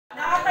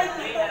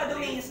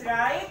domains,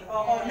 right?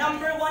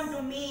 Number 1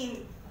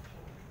 domain,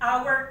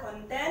 our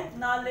content,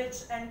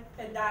 knowledge, and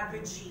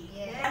pedagogy.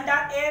 And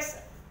that is,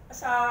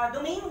 sa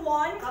domain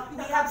 1,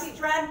 we have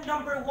strand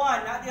number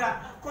 1.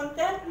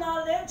 Content,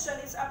 knowledge, and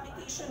its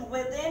application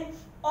within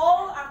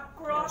all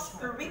across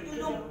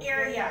curriculum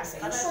areas.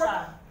 In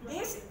short,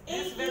 this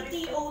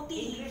AETOT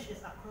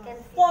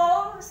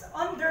falls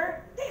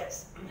under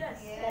this.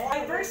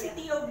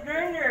 Diversity of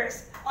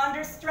learners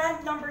under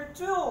strand number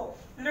 2,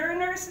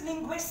 learners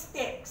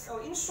linguistics.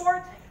 So in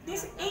short,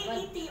 this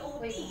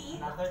AETOT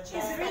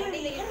is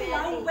really in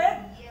line with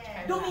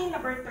domain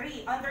number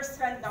 3 under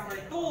strand number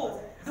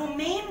 2.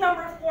 Domain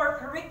number 4,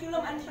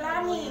 curriculum and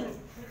planning.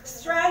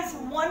 Strands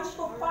 1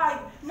 to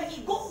 5,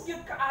 naigok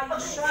yun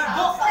kaayo siya.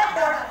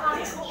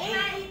 This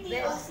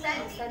AETOT.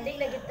 Outstanding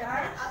lagi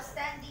tayo.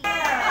 Outstanding.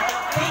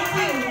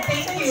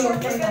 Thank you.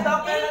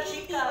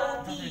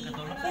 AETOT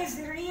is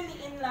really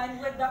in line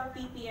with the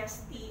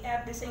PPST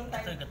at the same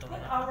time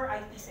with our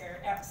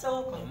IPCRF.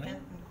 So,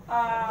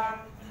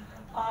 I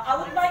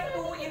would like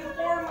to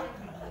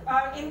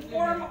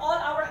inform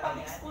all our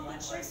public school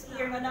teachers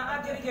here na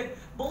naagirigid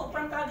both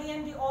from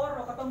Cagayan de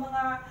Oro katong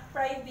mga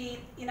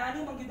private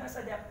inaani mong gyud sa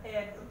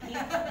DepEd. Okay?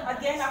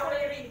 Again, ako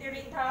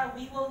reiterate ha,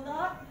 we will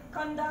not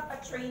conduct a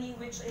training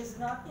which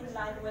is not in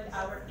line with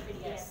our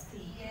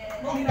PPST.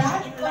 In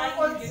line with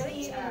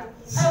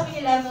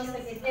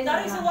that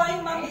is why,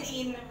 Ma'am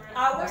Lynn,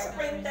 our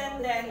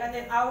superintendent, and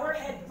then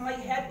my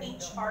head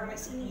HR, my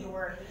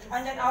senior,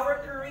 and then our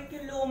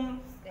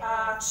curriculum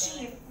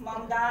chief,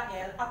 Ma'am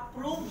Dael,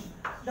 approved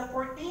the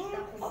 14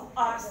 of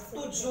us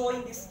to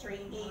join this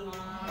training.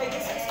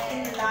 This is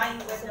in line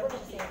with the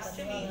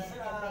PPST.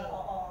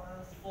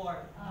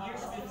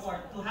 Years before,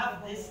 to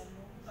have this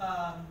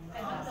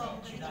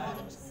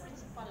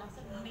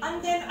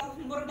and then,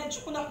 medyo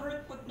ko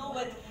na-hurt po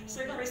with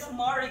Sir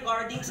Eman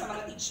regarding sa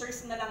mga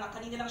teachers na lang,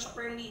 kanina lang siya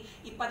permi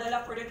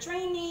ipadala for the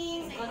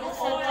training.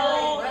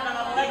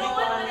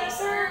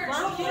 Sir,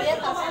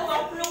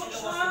 upload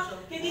siya.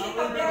 Hindi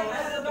ito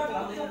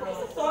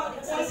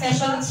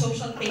session ng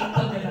social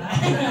paper nila.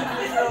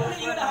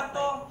 Yun na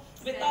ito.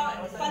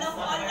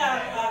 Panakuan lang,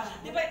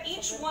 di ba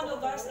each one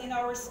of us in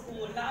our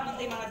school, naamang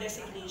tayo mga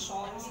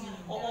designations.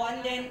 And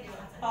then,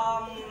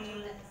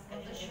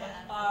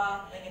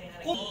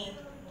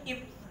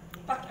 if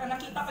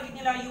nakita pa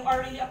nila you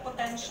are really a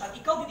potential,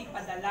 ikaw hindi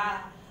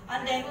padala.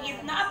 And then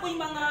if naapoy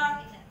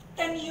mga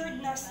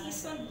tenured na,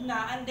 seasoned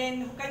na, and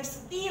then who can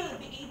still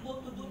be able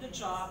to do the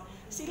job,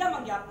 sila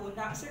magyapon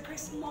na, Sir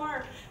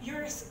Eman,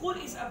 your school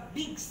is a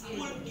big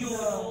school.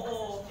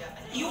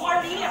 You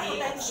are really a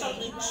potential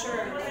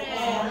teacher.